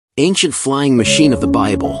Ancient flying machine of the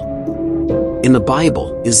Bible. In the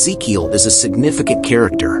Bible, Ezekiel is a significant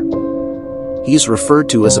character. He is referred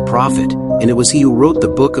to as a prophet, and it was he who wrote the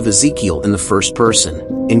book of Ezekiel in the first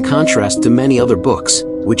person, in contrast to many other books,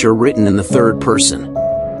 which are written in the third person.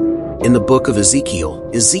 In the book of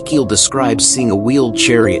Ezekiel, Ezekiel describes seeing a wheeled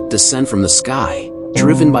chariot descend from the sky,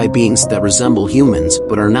 driven by beings that resemble humans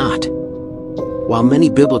but are not. While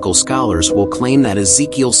many biblical scholars will claim that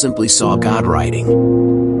Ezekiel simply saw God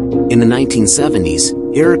riding. In the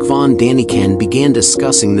 1970s, Eric von Daniken began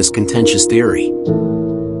discussing this contentious theory.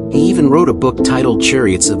 He even wrote a book titled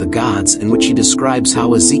Chariots of the Gods, in which he describes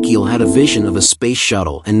how Ezekiel had a vision of a space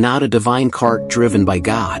shuttle and not a divine cart driven by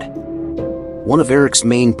God. One of Eric's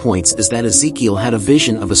main points is that Ezekiel had a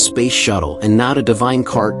vision of a space shuttle and not a divine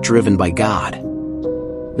cart driven by God.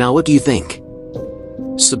 Now what do you think?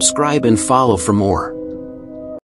 Subscribe and follow for more.